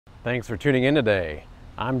Thanks for tuning in today.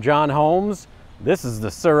 I'm John Holmes, this is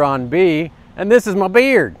the Sur Ron Bee, and this is my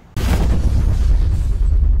beard.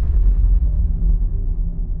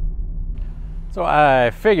 So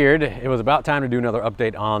I figured it was about time to do another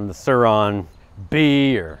update on the Sur Ron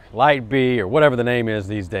Bee or Light Bee or whatever the name is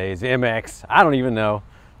these days, MX, I don't even know.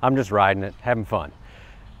 I'm just riding it, having fun.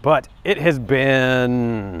 But it has been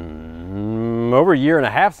over a year and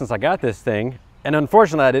a half since I got this thing. And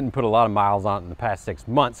unfortunately, I didn't put a lot of miles on it in the past 6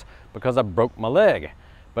 months because I broke my leg.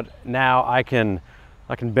 But now I can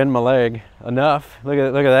bend my leg enough. Look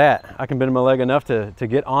at that. I can bend my leg enough to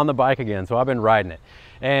get on the bike again. So I've been riding it.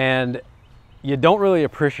 And you don't really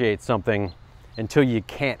appreciate something until you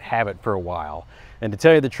can't have it for a while. And to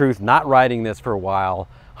tell you the truth, not riding this for a while,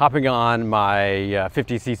 hopping on my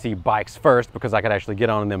 50cc bikes first because I could actually get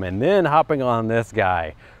on them, and then hopping on this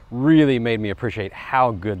guy really made me appreciate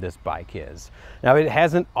how good this bike is. Now, it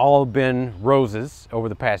hasn't all been roses over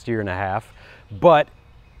the past year and a half, but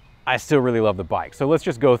I still really love the bike. So let's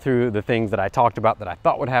just go through the things that I talked about that I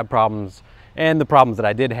thought would have problems, and the problems that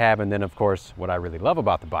I did have, and then of course what I really love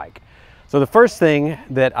about the bike. So the first thing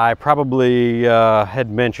that I probably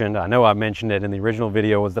had mentioned, I know I mentioned it in the original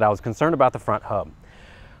video, was that I was concerned about the front hub.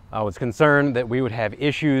 I was concerned that we would have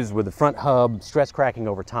issues with the front hub stress cracking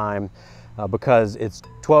over time because it's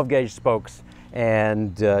 12 gauge spokes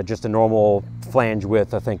and just a normal flange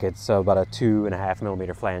width. I think it's about a 2.5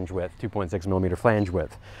 millimeter flange width, 2.6 millimeter flange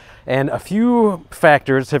width. And a few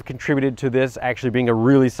factors have contributed to this actually being a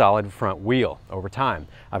really solid front wheel over time.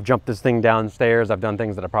 I've jumped this thing downstairs, I've done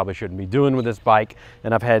things that I probably shouldn't be doing with this bike,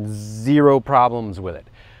 and I've had zero problems with it.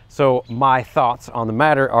 So my thoughts on the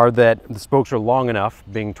matter are that the spokes are long enough,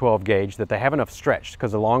 being 12 gauge, that they have enough stretch,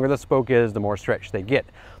 because the longer the spoke is, the more stretch they get.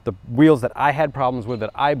 The wheels that I had problems with, that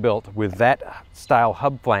I built with that style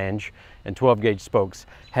hub flange and 12 gauge spokes,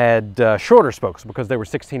 had shorter spokes because they were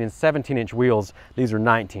 16 and 17 inch wheels. These are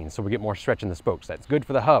 19, so we get more stretch in the spokes. That's good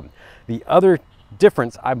for the hub. The other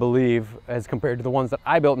difference, I believe, as compared to the ones that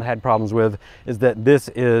I built and had problems with, is that this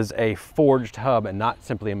is a forged hub and not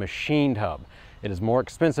simply a machined hub. It is more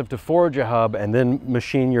expensive to forge a hub and then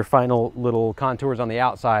machine your final little contours on the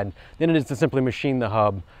outside than it is to simply machine the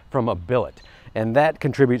hub from a billet. And that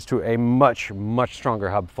contributes to a much, much stronger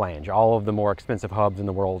hub flange. All of the more expensive hubs in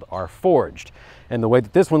the world are forged. And the way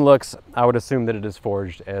that this one looks, I would assume that it is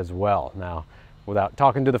forged as well. Now, without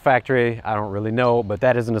talking to the factory, I don't really know, but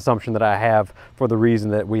that is an assumption that I have for the reason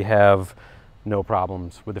that we have no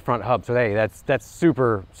problems with the front hub. So hey, that's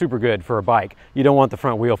super good for a bike. You don't want the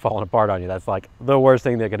front wheel falling apart on you. That's like the worst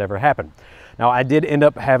thing that could ever happen. Now, I did end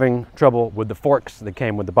up having trouble with the forks that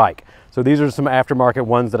came with the bike. So these are some aftermarket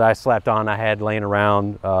ones that I slapped on. I had laying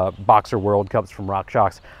around, Boxer World Cups from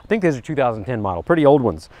RockShox. I think these are 2010 model, pretty old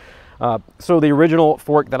ones. So the original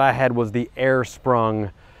fork that I had was the air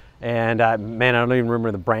sprung, and man, I don't even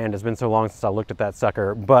remember the brand. It's been so long since I looked at that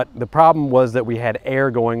sucker. But the problem was that we had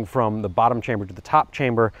air going from the bottom chamber to the top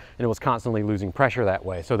chamber, and it was constantly losing pressure that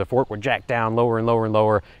way. So the fork would jack down lower and lower and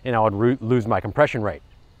lower, and I would lose my compression rate.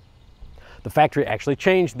 The factory actually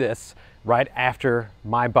changed this right after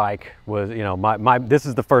my bike was, this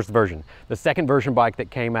is the first version. The second version bike that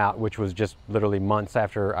came out, which was just literally months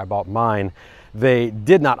after I bought mine, they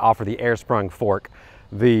did not offer the air sprung fork.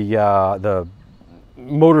 The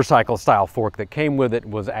motorcycle style fork that came with it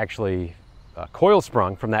was actually coil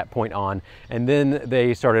sprung from that point on, and then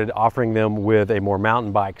they started offering them with a more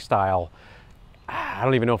mountain bike style. I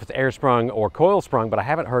don't even know if it's air sprung or coil sprung, but I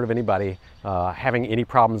haven't heard of anybody having any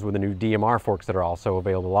problems with the new DMR forks that are also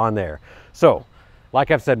available on there. So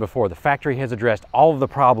like I've said before, the factory has addressed all of the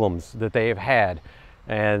problems that they have had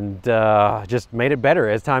and just made it better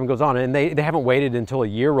as time goes on. And they haven't waited until a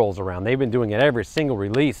year rolls around. They've been doing it every single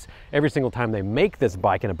release. Every single time they make this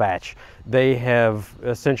bike in a batch, they have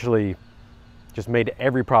essentially just made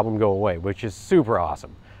every problem go away, which is super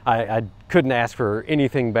awesome. I couldn't ask for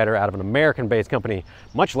anything better out of an American-based company,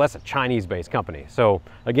 much less a Chinese-based company. So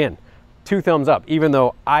again, 2 thumbs up, even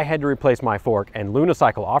though I had to replace my fork and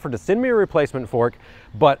Lunicycle offered to send me a replacement fork,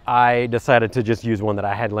 but I decided to just use one that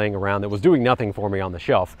I had laying around that was doing nothing for me on the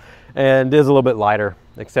shelf and is a little bit lighter,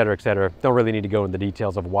 etc., etc. Don't really need to go into the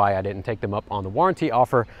details of why I didn't take them up on the warranty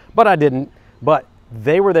offer, but I didn't. But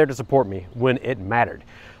they were there to support me when it mattered.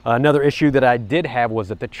 Another issue that I did have was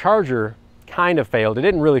that the charger kind of failed. It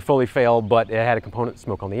didn't really fully fail, but it had a component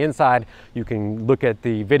smoke on the inside. You can look at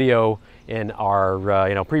the video in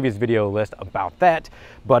our previous video list about that.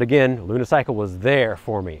 But again, Lunicycle was there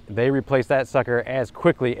for me. They replaced that sucker as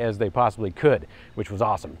quickly as they possibly could, which was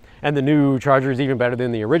awesome. And the new charger is even better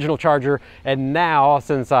than the original charger. And now,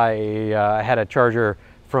 since I had a charger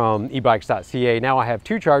from ebikes.ca. Now I have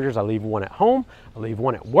 2 chargers. I leave one at home, I leave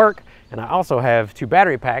one at work, and I also have 2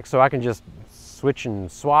 battery packs, so I can just switch and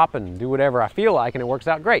swap and do whatever I feel like, and it works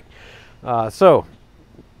out great. So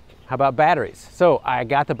how about batteries? So I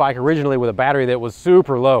got the bike originally with a battery that was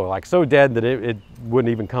super low, like so dead that it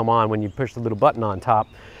wouldn't even come on when you push the little button on top.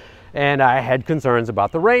 And I had concerns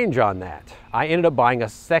about the range on that. I ended up buying a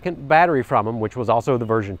second battery from them, which was also the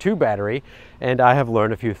version 2 battery, and I have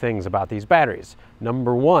learned a few things about these batteries.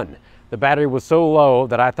 Number 1, the battery was so low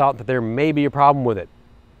that I thought that there may be a problem with it.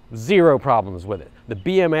 0 problems with it. The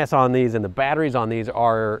BMS on these and the batteries on these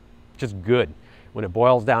are just good. When it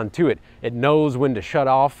boils down to it, it knows when to shut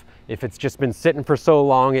off. If it's just been sitting for so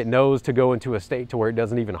long, it knows to go into a state to where it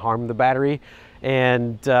doesn't even harm the battery.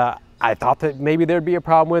 And I thought that maybe there'd be a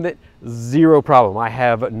problem with it. 0 problem. I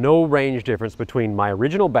have no range difference between my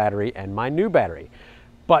original battery and my new battery.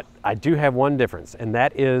 But I do have one difference, and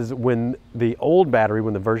that is when the old battery,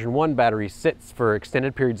 when the version 1 battery sits for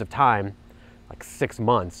extended periods of time, like 6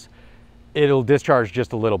 months, it'll discharge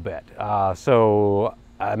just a little bit.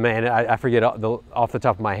 Man, I forget off the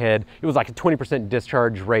top of my head, it was like a 20%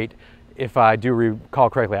 discharge rate, if I do recall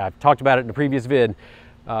correctly. I've talked about it in a previous vid.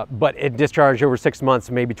 But it discharged over 6 months,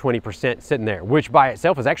 maybe 20% sitting there, which by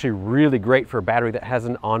itself is actually really great for a battery that has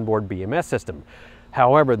an onboard BMS system.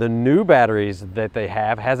 However, the new batteries that they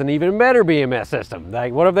have has an even better BMS system.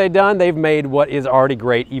 Like, what have they done? They've made what is already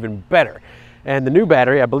great even better. And the new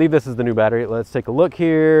battery, I believe this is the new battery. Let's take a look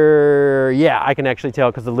here. Yeah, I can actually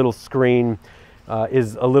tell because the little screen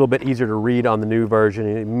is a little bit easier to read on the new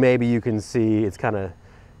version. Maybe you can see it's kind of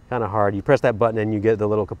hard. You press that button and you get the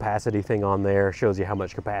little capacity thing on there, shows you how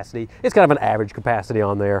much capacity. It's kind of an average capacity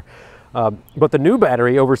on there. But the new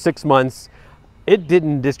battery, over 6 months, it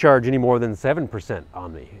didn't discharge any more than 7%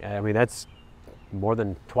 on me. I mean, that's more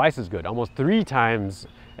than twice as good, almost 3 times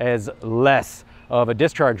as less of a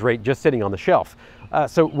discharge rate just sitting on the shelf.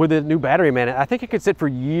 So with the new battery, man, I think it could sit for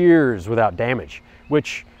years without damage,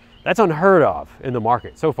 which that's unheard of in the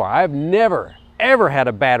market so far. I've never ever had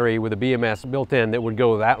a battery with a BMS built in that would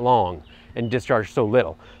go that long and discharge so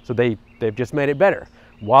little. So they've just made it better.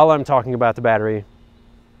 While I'm talking about the battery,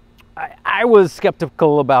 I was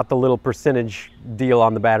skeptical about the little percentage deal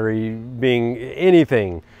on the battery being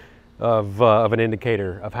anything of an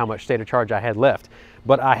indicator of how much state of charge I had left.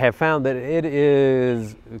 But I have found that it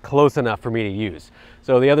is close enough for me to use.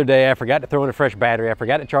 So the other day I forgot to throw in a fresh battery, I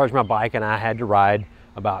forgot to charge my bike, and I had to ride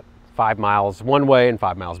about 5 miles one way and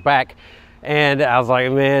 5 miles back. And I was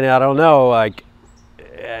like, man, I don't know, like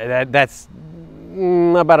that's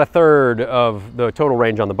about 1/3 of the total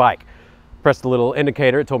range on the bike. Pressed the little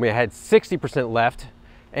indicator, it told me I had 60% left.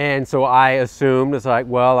 And so I assumed, it's like,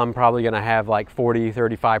 well, I'm probably gonna have like 40,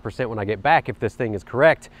 35% when I get back if this thing is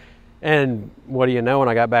correct. And what do you know, when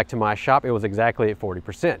I got back to my shop, it was exactly at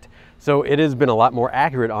 40%. So it has been a lot more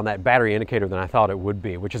accurate on that battery indicator than I thought it would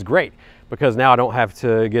be, which is great, because now I don't have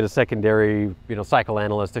to get a secondary, cycle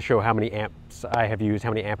analyst to show how many amps I have used, how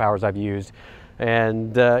many amp hours I've used.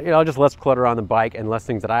 And just less clutter on the bike and less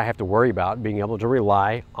things that I have to worry about, being able to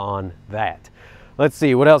rely on that. Let's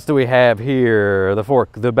see, what else do we have here? The fork,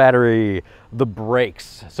 the battery, the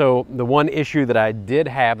brakes. So the one issue that I did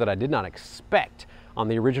have that I did not expect on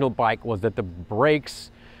the original bike was that the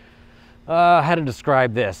brakes, how to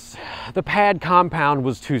describe this? The pad compound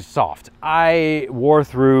was too soft. I wore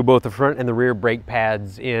through both the front and the rear brake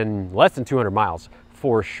pads in less than 200 miles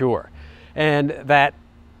for sure. And that,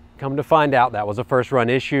 come to find out, that was a first run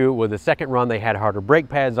issue. With the second run, they had harder brake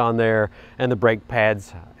pads on there, and the brake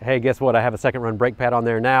pads, hey, guess what? I have a second run brake pad on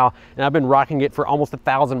there now, and I've been rocking it for almost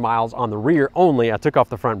 1,000 miles on the rear only. I took off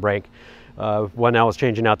the front brake when I was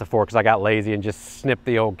changing out the fork because I got lazy and just snipped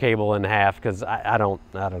the old cable in half because I don't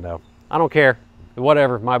know. I don't care,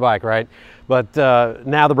 whatever, my bike, right? But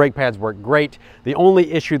now the brake pads work great. The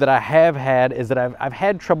only issue that I have had is that I've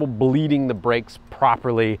had trouble bleeding the brakes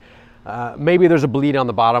properly. Maybe there's a bleed on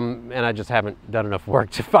the bottom and I just haven't done enough work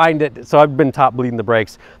to find it. So I've been top bleeding the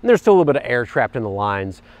brakes, and there's still a little bit of air trapped in the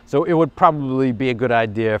lines. So it would probably be a good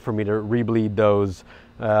idea for me to rebleed those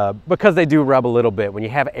because they do rub a little bit. When you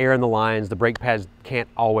have air in the lines, the brake pads can't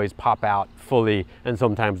always pop out fully, and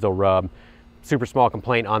sometimes they'll rub. Super small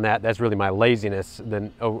complaint on that. That's really my laziness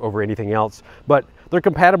than over anything else. But they're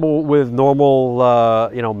compatible with normal,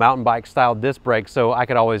 mountain bike style disc brakes, so I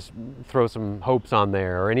could always throw some Hopes on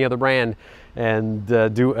there or any other brand and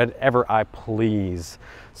do whatever I please.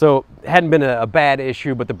 So it hadn't been a bad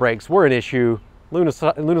issue, but the brakes were an issue.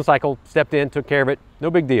 Unicycle stepped in, took care of it.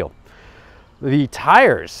 No big deal. The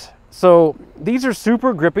tires. So these are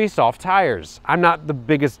super grippy, soft tires. I'm not the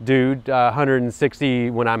biggest dude,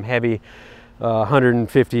 160 when I'm heavy,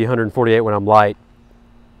 150, 148 when I'm light.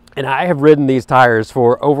 And I have ridden these tires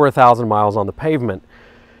for over 1,000 miles on the pavement,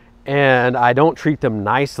 and I don't treat them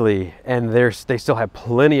nicely, and they still have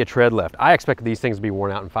plenty of tread left. I expect these things to be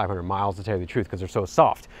worn out in 500 miles, to tell you the truth, because they're so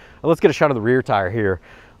soft. Now, let's get a shot of the rear tire here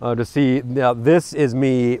to see. Now, this is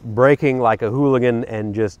me braking like a hooligan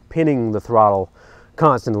and just pinning the throttle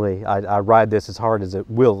constantly. I ride this as hard as it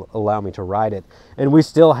will allow me to ride it, and we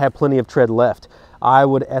still have plenty of tread left. I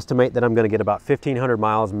would estimate that I'm going to get about 1,500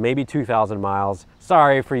 miles, maybe 2,000 miles.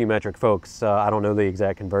 Sorry for you metric folks, I don't know the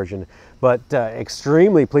exact conversion, but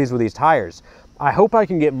extremely pleased with these tires. I hope I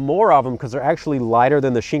can get more of them because they're actually lighter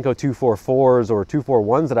than the Shinko 244s or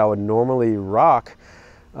 241s that I would normally rock.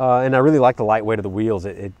 And I really like the lightweight of the wheels.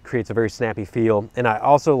 It creates a very snappy feel. And I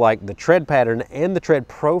also like the tread pattern and the tread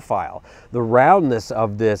profile. The roundness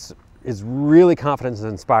of this is really confidence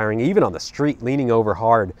inspiring, even on the street, leaning over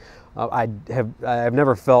hard. I've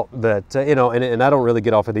never felt that, you know, and I don't really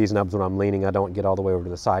get off of these nubs when I'm leaning. I don't get all the way over to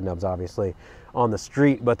the side nubs, obviously, on the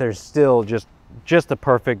street, but there's still just the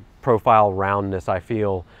perfect profile roundness, I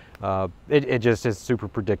feel. It just is super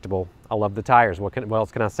predictable. I love the tires. What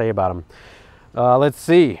else can I say about them? Let's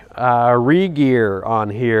see, re-gear on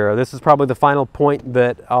here. This is probably the final point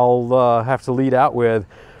that I'll have to lead out with,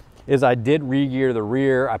 is I did re-gear the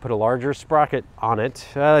rear. I put a larger sprocket on it.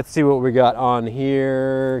 Let's see what we got on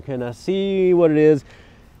here. Can I see what it is?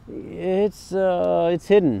 It's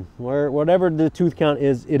hidden. Whatever the tooth count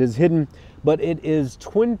is, it is hidden, but it is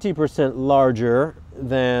 20% larger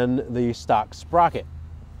than the stock sprocket.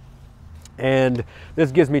 And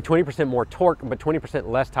this gives me 20% more torque, but 20%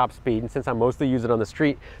 less top speed. And since I mostly use it on the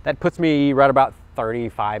street, that puts me right about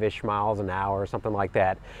 35-ish miles an hour or something like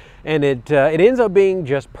that. And it ends up being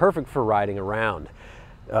just perfect for riding around,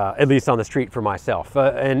 at least on the street for myself.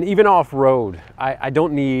 And even off-road, I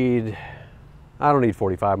don't need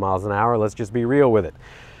 45 miles an hour. Let's just be real with it.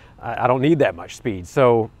 I don't need that much speed.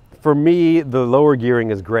 So for me, the lower gearing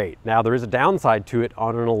is great. Now, there is a downside to it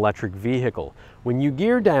on an electric vehicle. When you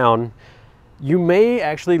gear down, you may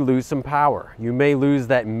actually lose some power. You may lose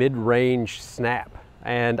that mid-range snap.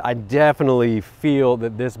 And I definitely feel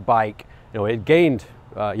that this bike, you know, it gained,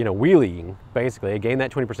 wheeling, basically. It gained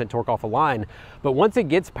that 20% torque off the line. But once it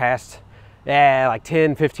gets past like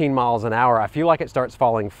 10, 15 miles an hour, I feel like it starts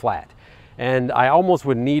falling flat. And I almost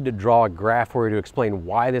would need to draw a graph for you to explain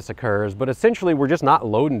why this occurs. But essentially, we're just not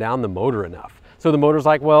loading down the motor enough. So the motor's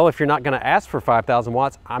like, well, if you're not going to ask for 5,000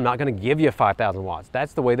 watts, I'm not going to give you 5,000 watts.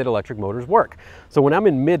 That's the way that electric motors work. So when I'm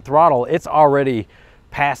in mid-throttle, it's already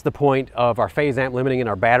past the point of our phase amp limiting and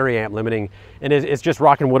our battery amp limiting, and it's just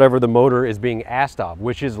rocking whatever the motor is being asked of,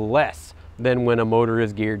 which is less than when a motor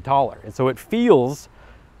is geared taller. And so it feels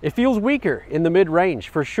weaker in the mid-range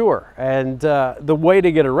for sure. And the way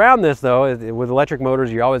to get around this, though, is with electric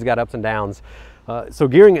motors, you always got ups and downs. So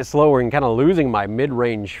gearing it slower and kind of losing my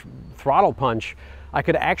mid-range throttle punch, I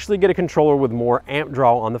could actually get a controller with more amp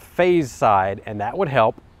draw on the phase side, and that would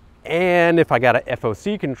help. And if I got a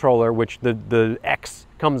FOC controller, which the X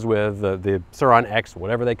comes with, the Sur Ron X,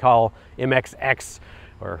 whatever they call MXX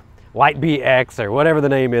or Light BX or whatever the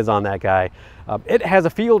name is on that guy, it has a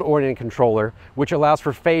field-oriented controller which allows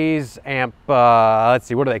for phase amp, let's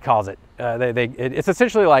see, what do they call it? It's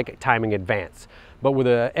essentially like timing advance. But with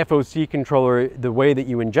a FOC controller, the way that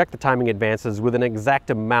you inject the timing advances with an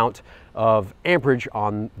exact amount of amperage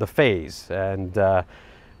on the phase. And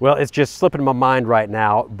well, it's just slipping my mind right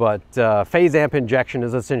now, but phase amp injection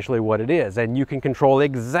is essentially what it is. And you can control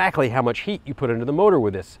exactly how much heat you put into the motor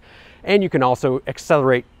with this. And you can also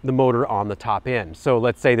accelerate the motor on the top end. So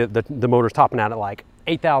let's say that the motor's topping out at like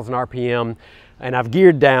 8,000 RPM, and I've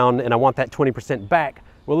geared down and I want that 20% back.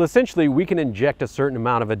 Well, essentially, we can inject a certain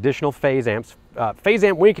amount of additional phase amps, phase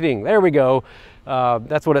amp weakening, there we go,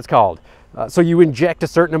 that's what it's called. So you inject a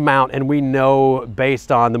certain amount, and we know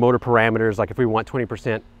based on the motor parameters, like if we want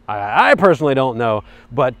 20%, I personally don't know,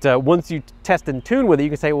 but once you test and tune with it, you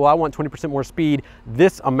can say, well, I want 20% more speed.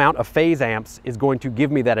 This amount of phase amps is going to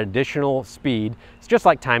give me that additional speed. It's just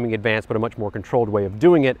like timing advance, but a much more controlled way of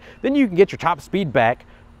doing it. Then you can get your top speed back.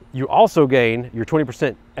 You also gain your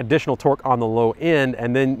 20% additional torque on the low end,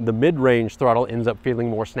 and then the mid-range throttle ends up feeling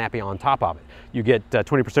more snappy on top of it. You get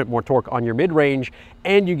 20% more torque on your mid-range,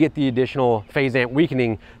 and you get the additional phase amp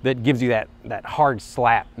weakening that gives you that hard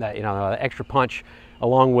slap, that extra punch,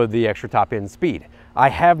 along with the extra top end speed. I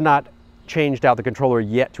have not changed out the controller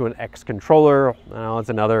yet to an X controller. It's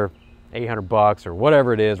another 800 bucks or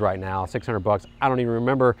whatever it is right now, 600 bucks. I don't even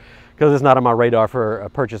remember because it's not on my radar for a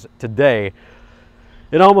purchase today.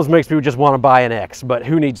 It almost makes me just want to buy an X, but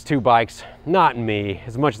who needs two bikes? Not me.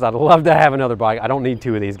 As much as I'd love to have another bike, I don't need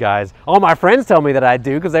two of these guys. All my friends tell me that I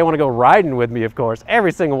do because they want to go riding with me, of course.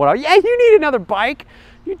 Every single one. Yeah, you need another bike.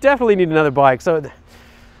 You definitely need another bike. So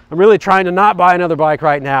I'm really trying to not buy another bike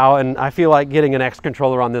right now, and I feel like getting an X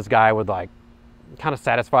controller on this guy would like kind of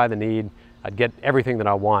satisfy the need. I'd get everything that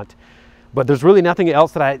I want. But there's really nothing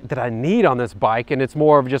else that I need on this bike, and it's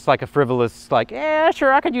more of just like a frivolous, like, yeah,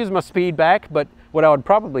 sure, I could use my speed back, but what I would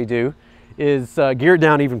probably do is gear it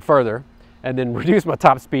down even further and then reduce my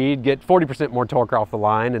top speed, get 40% more torque off the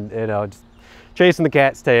line, and just chasing the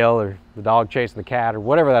cat's tail or the dog chasing the cat or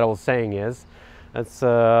whatever that old saying is. That's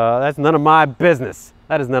none of my business.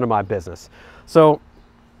 That is none of my business. So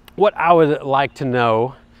what I would like to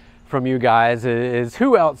know from you guys is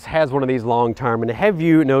who else has one of these long term, and have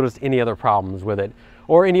you noticed any other problems with it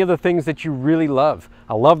or any other things that you really love?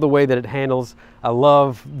 I love the way that it handles. I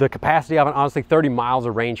love the capacity of it. Honestly, 30 miles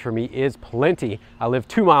of range for me is plenty. I live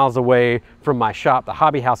 2 miles away from my shop. The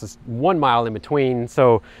hobby house is 1 mile in between.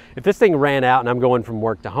 So if this thing ran out and I'm going from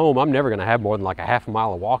work to home, I'm never gonna have more than like a half a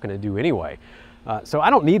mile of walking to do anyway. So I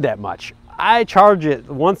don't need that much. I charge it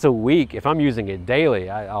once a week if I'm using it daily.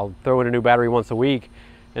 I'll throw in a new battery once a week,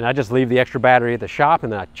 and I just leave the extra battery at the shop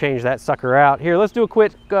and then I change that sucker out. Here, let's do a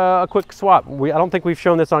quick swap. I don't think we've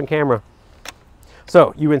shown this on camera.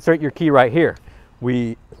 So you insert your key right here.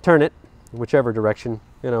 We turn it whichever direction,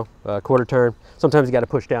 quarter turn. Sometimes you got to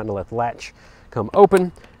push down to let the latch come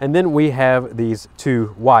open. And then we have these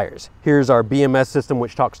two wires. Here's our BMS system,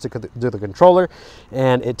 which talks to the controller,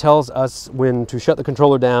 and it tells us when to shut the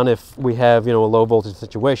controller down if we have, a low voltage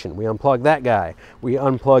situation. We unplug that guy. We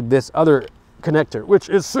unplug this other connector, which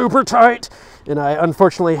is super tight, and I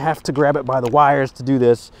unfortunately have to grab it by the wires to do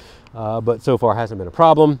this, but so far hasn't been a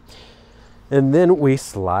problem. And then we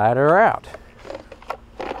slide her out.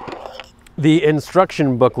 The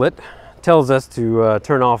instruction booklet tells us to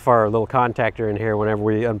turn off our little contactor in here whenever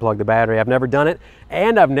we unplug the battery. I've never done it,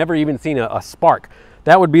 and I've never even seen a spark.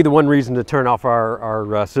 That would be the one reason to turn off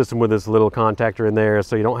our system with this little contactor in there,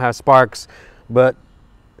 so you don't have sparks. But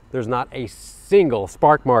there's not a single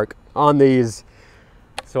spark mark on these,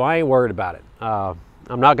 so I ain't worried about it.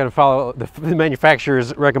 I'm not going to follow the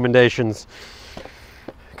manufacturer's recommendations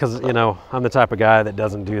because, I'm the type of guy that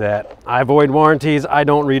doesn't do that. I avoid warranties. I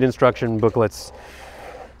don't read instruction booklets.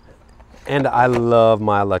 And I love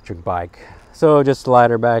my electric bike. So just slide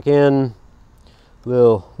her back in,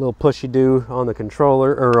 little pushy-do on the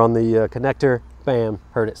controller, or on the connector. Bam,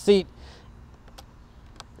 heard it seat.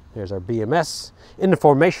 There's our BMS,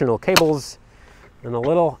 informational cables, and a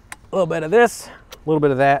little bit of this, a little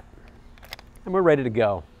bit of that, and we're ready to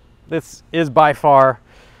go. This is by far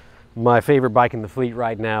my favorite bike in the fleet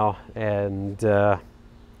right now, and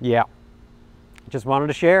yeah, just wanted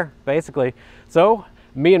to share, basically. So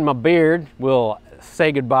me and my beard will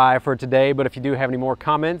say goodbye for today, but if you do have any more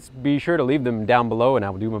comments, be sure to leave them down below and I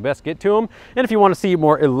will do my best to get to them. And if you want to see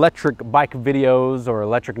more electric bike videos or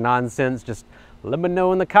electric nonsense, just let me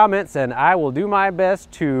know in the comments and I will do my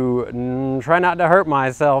best to try not to hurt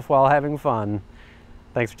myself while having fun.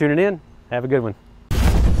 Thanks for tuning in. Have a good one.